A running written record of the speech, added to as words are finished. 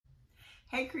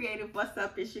Hey creative, what's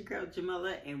up? It's your girl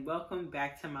Jamila and welcome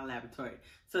back to my laboratory.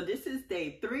 So this is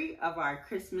day 3 of our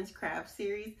Christmas craft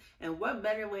series, and what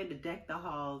better way to deck the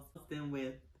halls than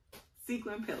with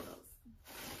sequin pillows.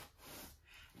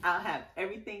 I'll have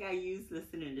everything I use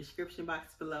listed in the description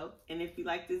box below, and if you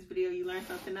like this video, you learned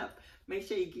something up, make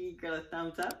sure you give your girl a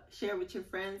thumbs up, share with your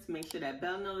friends, make sure that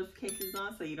bell notification is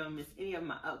on so you don't miss any of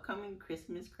my upcoming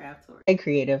Christmas craft tours. Hey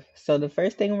creative, so the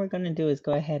first thing we're going to do is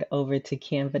go ahead over to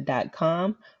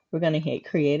canva.com. We're going to hit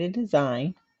create a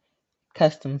design,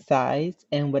 custom size,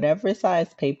 and whatever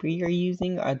size paper you're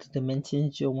using are the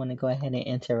dimensions you'll want to go ahead and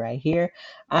enter right here.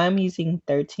 I'm using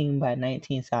 13 by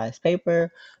 19 size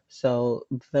paper, so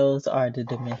those are the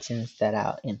dimensions that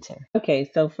I'll enter.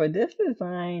 Okay, so for this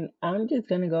design, I'm just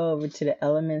going to go over to the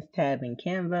Elements tab in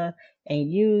Canva and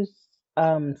use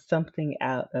something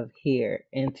out of here.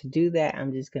 And to do that,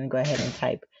 I'm just going to go ahead and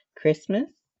type Christmas.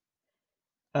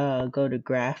 Go to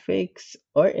graphics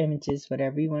or images,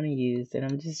 whatever you want to use, and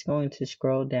I'm just going to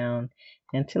scroll down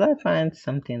until I find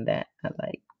something that I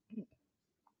like.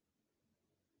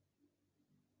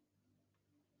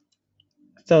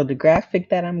 So the graphic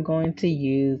that I'm going to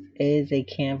use is a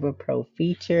Canva Pro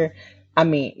feature.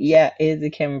 It is a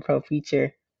Canva Pro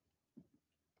feature.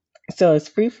 So it's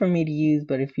free for me to use,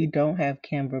 but if you don't have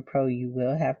Canva Pro, you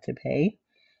will have to pay.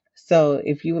 So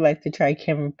if you would like to try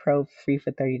Canva Pro free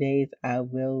for 30 days, I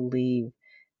will leave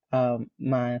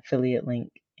my affiliate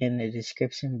link in the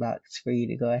description box for you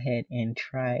to go ahead and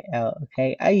try out.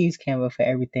 Okay, I use Canva for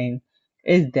everything.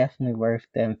 It's definitely worth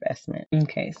the investment.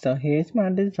 Okay, so here's my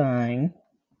design,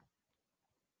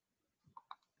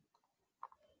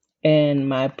 and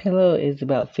my pillow is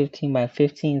about 15 by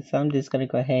 15, so I'm just gonna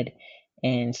go ahead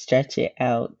and stretch it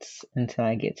out until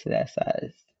I get to that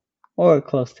size or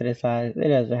close to the size. It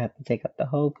doesn't have to take up the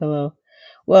whole pillow.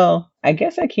 Well, I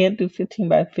guess I can't do 15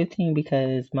 by 15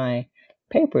 because my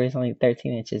paper is only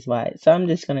 13 inches wide. So I'm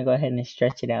just going to go ahead and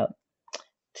stretch it out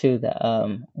to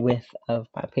the width of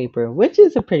my paper, which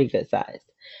is a pretty good size.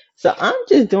 So I'm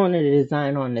just doing the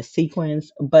design on the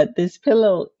sequins, but this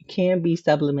pillow can be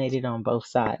sublimated on both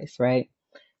sides, right?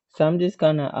 So I'm just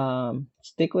going to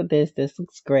stick with this. This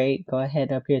looks great. Go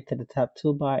ahead up here to the top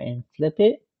toolbar and flip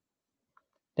it.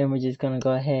 Then we're just going to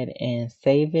go ahead and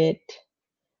save it,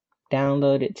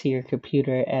 download it to your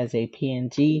computer as a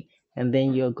PNG, and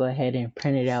then you'll go ahead and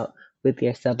print it out with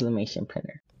your sublimation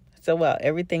printer. So while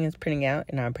everything is printing out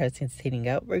and our press is heating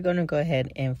up, we're going to go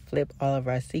ahead and flip all of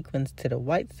our sequins to the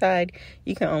white side.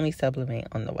 You can only sublimate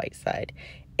on the white side.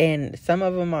 And some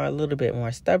of them are a little bit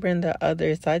more stubborn than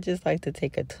others. So I just like to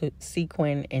take a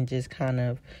sequin and just kind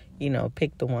of,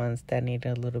 pick the ones that need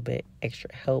a little bit extra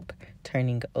help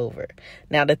turning over.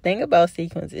 Now, the thing about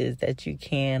sequins is that you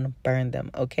can burn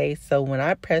them, okay? So when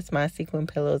I press my sequin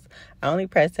pillows, I only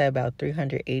press at about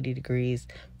 380 degrees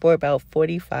for about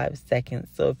 45 seconds.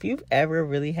 So if you've ever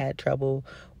really had trouble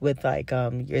with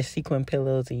your sequin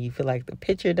pillows and you feel like the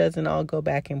picture doesn't all go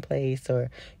back in place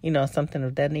or, something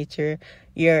of that nature,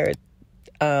 your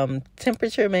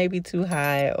temperature may be too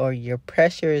high or your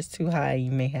pressure is too high,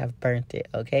 you may have burnt it,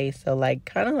 okay? So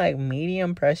kind of like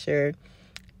medium pressure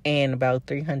and about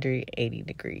 380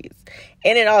 degrees.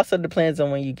 And it also depends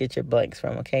on when you get your blanks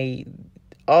from, okay?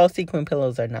 All sequin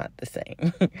pillows are not the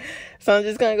same. So I'm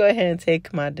just going to go ahead and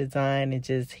take my design and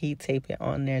just heat tape it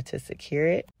on there to secure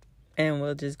it. And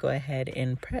we'll just go ahead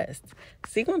and press.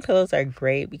 Sequin pillows are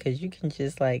great because you can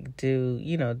just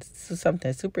do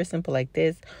something super simple like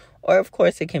this. Or of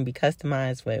course it can be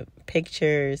customized with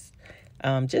pictures.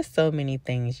 Just so many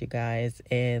things, you guys.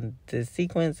 And the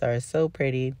sequins are so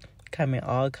pretty. Come in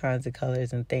all kinds of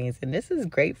colors and things. And this is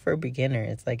great for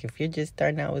beginners. Like if you're just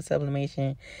starting out with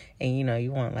sublimation and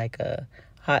you want like a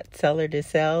hot seller to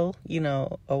sell,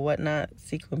 or whatnot,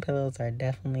 sequin pillows are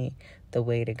definitely the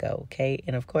way to go, okay?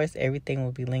 And of course, everything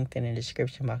will be linked in the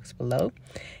description box below.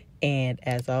 And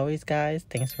as always, guys,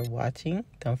 thanks for watching.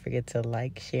 Don't forget to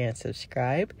like, share, and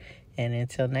subscribe. And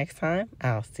until next time,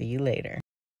 I'll see you later.